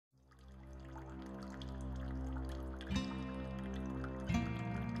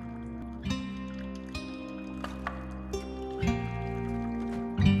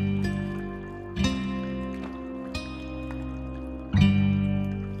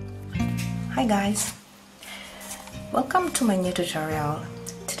Hi guys! Welcome to my new tutorial.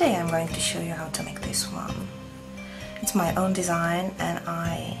 Today I'm going to show you how to make this one. It's my own design and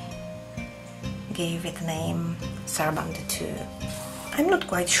I gave it the name SARABANDE 2. I'm not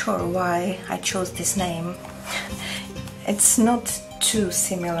quite sure why I chose this name. It's not too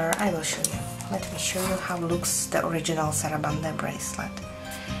similar. I will show you. Let me show you how looks the original SARABANDE bracelet.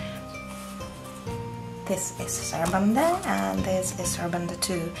 This is SARABANDE and this is SARABANDE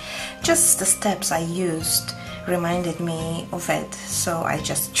 2. Just the steps I used reminded me of it, so I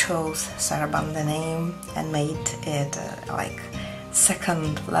just chose SARABANDE name and made it like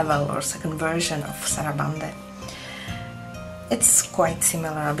second level or second version of SARABANDE. It's quite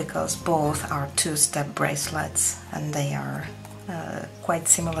similar because both are two-step bracelets and they are quite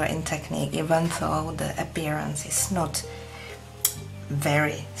similar in technique, even though the appearance is not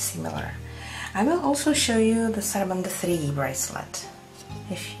very similar. I will also show you the SARABANDE 3 bracelet,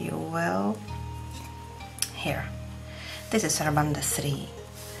 if you will. Here, this is SARABANDE 3.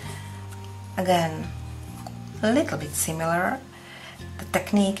 Again, a little bit similar. The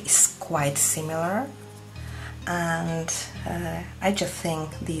technique is quite similar, and I just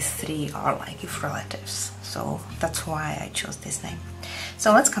think these three are like if relatives, so that's why I chose this name.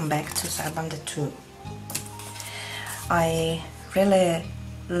 So let's come back to SARABANDE 2. I really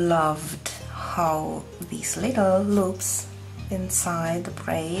loved how these little loops inside the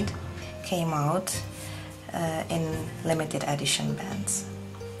braid came out in limited edition bands.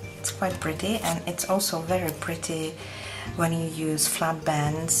 It's quite pretty, and it's also very pretty when you use flat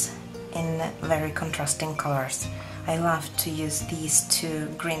bands in very contrasting colors. I love to use these two,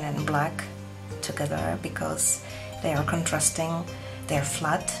 green and black, together because they are contrasting, they're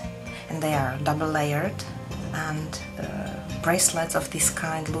flat and they are double layered, and bracelets of this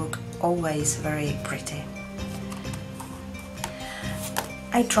kind look always very pretty.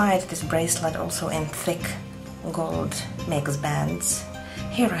 I tried this bracelet also in thick gold mix bands.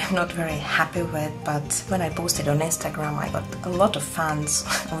 Here I'm not very happy with, but when I posted on Instagram I got a lot of fans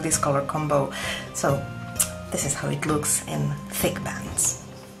of this color combo, so this is how it looks in thick bands.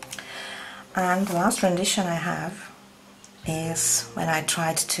 And the last rendition I have is when I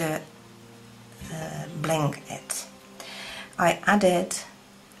tried to bling it. I added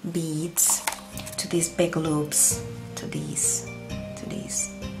beads to these big loops, to these.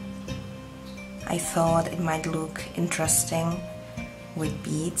 I thought it might look interesting with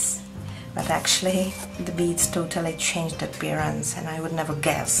beads, but actually the beads totally changed the appearance, and I would never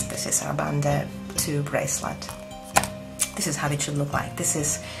guess this is SARABANDE 2 bracelet. This is how it should look like. This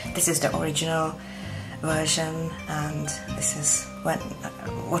is the original version, and this is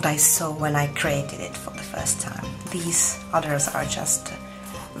what I saw when I created it for the first time. These others are just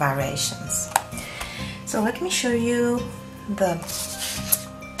variations. So let me show you the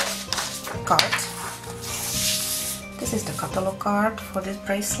card. This is the catalog card for this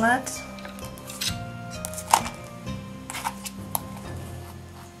bracelet.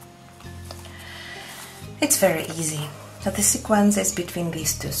 It's very easy. The sequence is between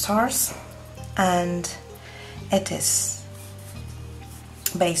these two stars, and it is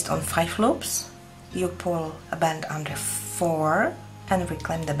based on 5 loops. You pull a band under 4 and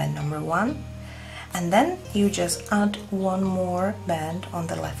reclaim the band number 1, and then you just add one more band on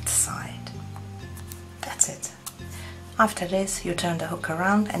the left side. That's it. After this you turn the hook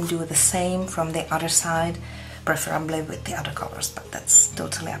around and do the same from the other side, preferably with the other colors, but that's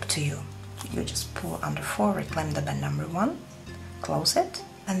totally up to you. You just pull under 4, reclaim the band number 1, close it,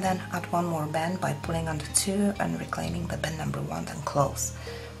 and then add one more band by pulling under 2 and reclaiming the band number 1, then close.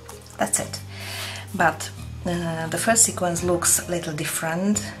 That's it. But the first sequence looks a little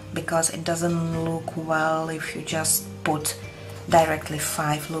different because it doesn't look well if you just put directly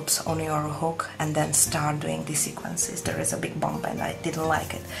 5 loops on your hook and then start doing these sequences. There is a big bump and I didn't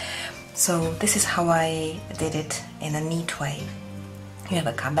like it. So this is how I did it in a neat way. You have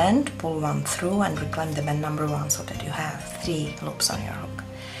a K band, pull one through and reclaim the band number 1 so that you have 3 loops on your hook.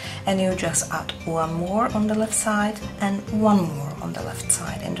 And you just add one more on the left side and one more on the left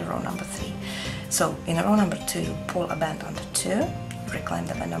side in the row number 3. So in row number 2 you pull a band under 2, reclaim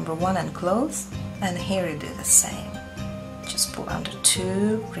the band number 1 and close, and here you do the same. Just pull under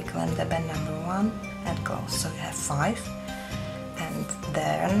 2, reclaim the band number 1 and close. So you have 5, and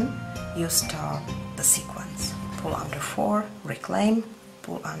then you start the sequence. Pull under 4, reclaim,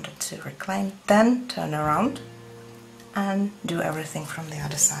 pull under 2, reclaim, then turn around and do everything from the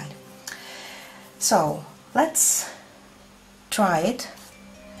other side. So let's try it.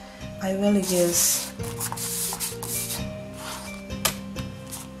 I will use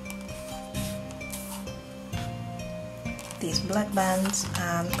these black bands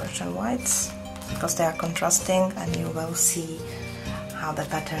and Persian whites because they are contrasting, and you will see how the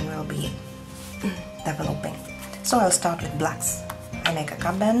pattern will be developing. So I'll start with blacks. I make a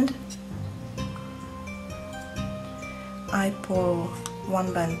cup band. I pull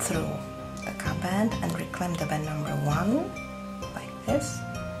one band through the cup band and reclaim the band number 1 like this,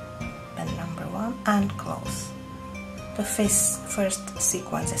 band number 1, and close. The first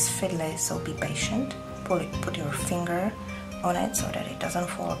sequence is fiddly, so be patient. Put your finger on it so that it doesn't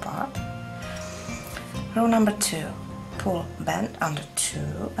fall apart. Row number 2, pull band under 2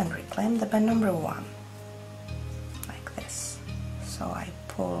 and reclaim the band number 1 like this. So I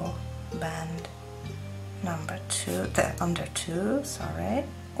pull band number 2, under 2, sorry,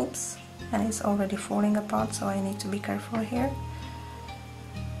 oops, and it's already falling apart, so I need to be careful here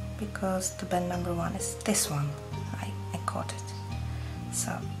because the band number 1 is this one. I caught it,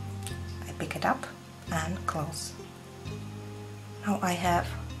 so I pick it up and close. Now I have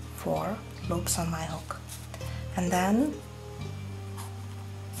 4 loops on my hook, and then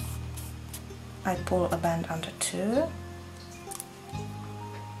I pull a band under 2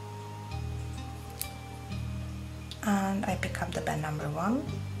 and I pick up the band number 1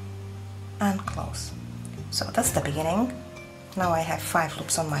 and close. So that's the beginning. Now I have 5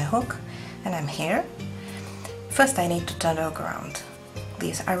 loops on my hook and I'm here. First I need to turn the hook around.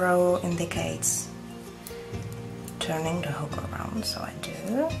 This arrow indicates turning the hook around, so I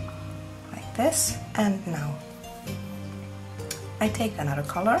do like this. And now I take another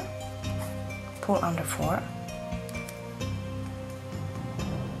color, pull under 4,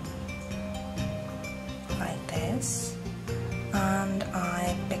 like this, and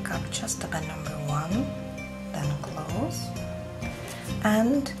I pick up just the band number 1, then close,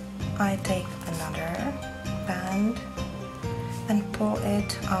 and I take another band and pull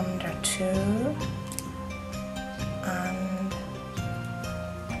it under 2 and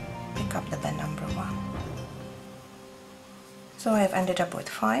pick up the band number 1. So I've ended up with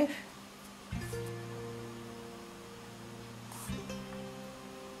 5.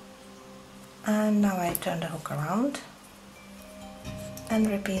 And now I turn the hook around and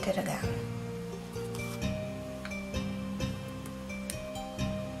repeat it again.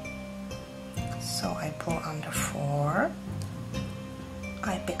 So I pull under 4,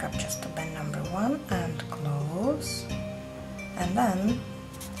 I pick up just the band number 1 and close, and then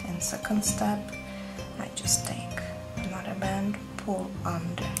in second step I just take another band, pull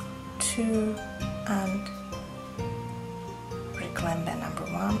under 2 and reclaim band number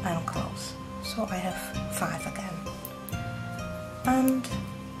 1 and close. So I have 5 again, and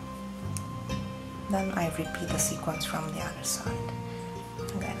then I repeat the sequence from the other side.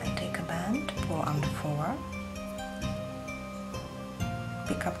 Again I take a band, pull under 4,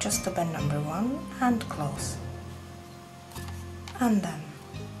 pick up just the band number 1 and close, and then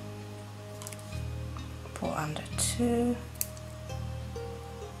pull under 2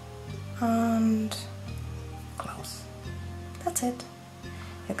 and close. That's it.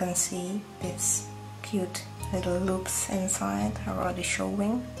 You can see these cute little loops inside are already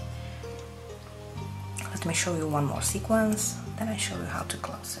showing. Let me show you one more sequence, then I show you how to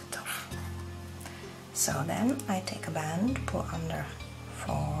close it off. So then I take a band, pull under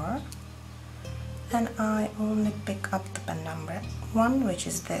 4, and I only pick up the band number 1, which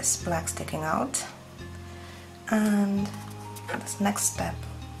is this black sticking out, and for this next step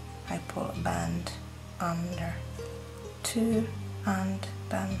I pull a band under 2 and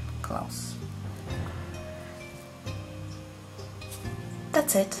then close.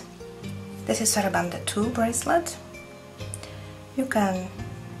 That's it. This is SARABANDE 2 bracelet. You can,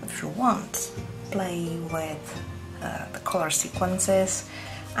 if you want, play with the color sequences.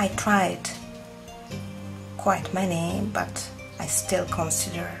 I tried quite many, but I still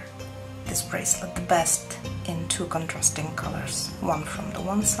consider this bracelet the best in 2 contrasting colors, one from the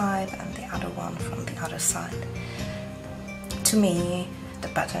one side and the other one from the other side. To me, the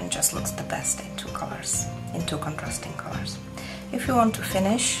pattern just looks the best in 2 colors, in 2 contrasting colors. If you want to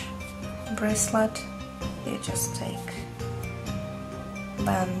finish the bracelet, you just take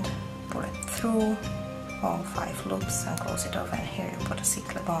band, pull it through all 5 loops and close it off, and here you put a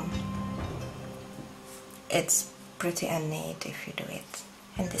C-clip on. It's pretty and neat if you do it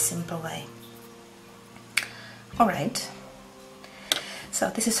in this simple way. Alright, so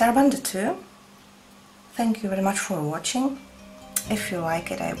this is SARABANDE 2. Thank you very much for watching. If you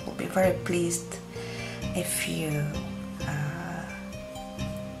like it, I will be very pleased if you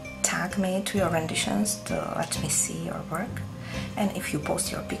tag me to your renditions to let me see your work. And if you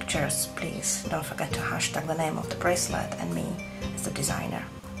post your pictures, please don't forget to hashtag the name of the bracelet and me as the designer.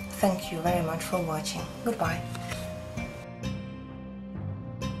 Thank you very much for watching. Goodbye.